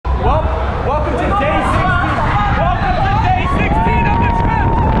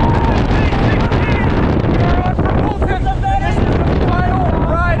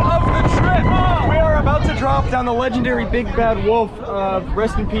the legendary Big Bad Wolf,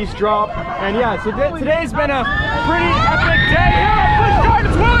 rest in peace drop. And yeah, so today's been a pretty epic day here at Busch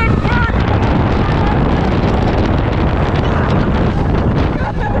Gardens Williamsburg.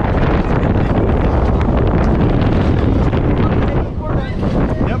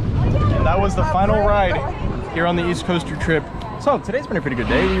 Yep, and that was the final ride here on the East Coaster trip. So today's been a pretty good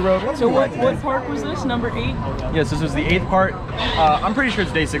day. We rode. So what park was this? Number 8? Yes, this was the 8th part. I'm pretty sure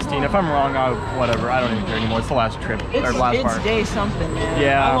it's day 16. If I'm wrong, whatever. I don't even care anymore. It's the last trip. Or last part. It's day something, man.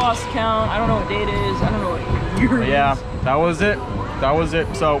 Yeah. I lost count. I don't know what day it is. I don't know what year it is. Yeah, that was it. That was it.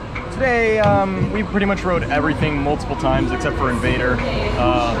 So today we pretty much rode everything multiple times except for Invader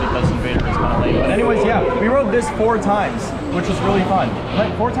because Invader is kind of lame. But anyways, yeah, we rode this 4 times, which was really fun.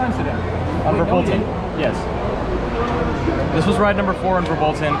 Like 4 times today on Verbolten. Yes. This was ride number 4 on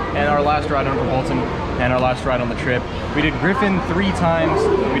Verbolten, and our last ride on Verbolten, and our last ride on the trip. We did Griffin 3 times.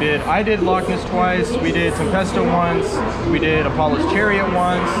 I did Loch Ness twice. We did Tempesto once. We did Apollo's Chariot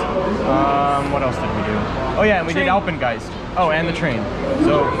once. What else did we do? Oh yeah, and we did Alpengeist. Oh, and the train.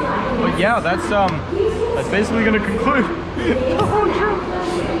 So, but yeah, that's basically gonna conclude the whole trip.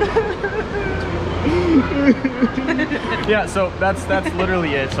 Yeah, so that's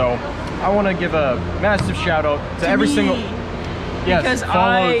literally it. So I want to give a massive shout out to every single. Yes,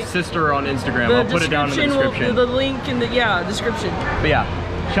 follow Sister on Instagram. I'll put it down in the description. The link in the description. But yeah,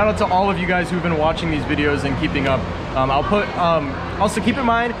 shout out to all of you guys who've been watching these videos and keeping up. I'll put also keep in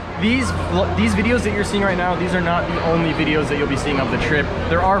mind these videos that you're seeing right now. These are not the only videos that you'll be seeing of the trip.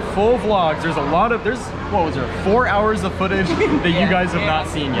 There are full vlogs. There's a lot of what was there 4 hours of footage that you guys have not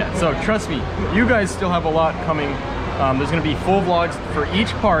seen yet. So trust me, you guys still have a lot coming. There's going to be full vlogs for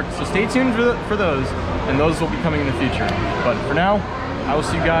each park, so stay tuned for those, and those will be coming in the future. But for now, I will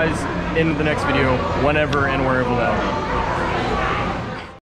see you guys in the next video, whenever and wherever that will be.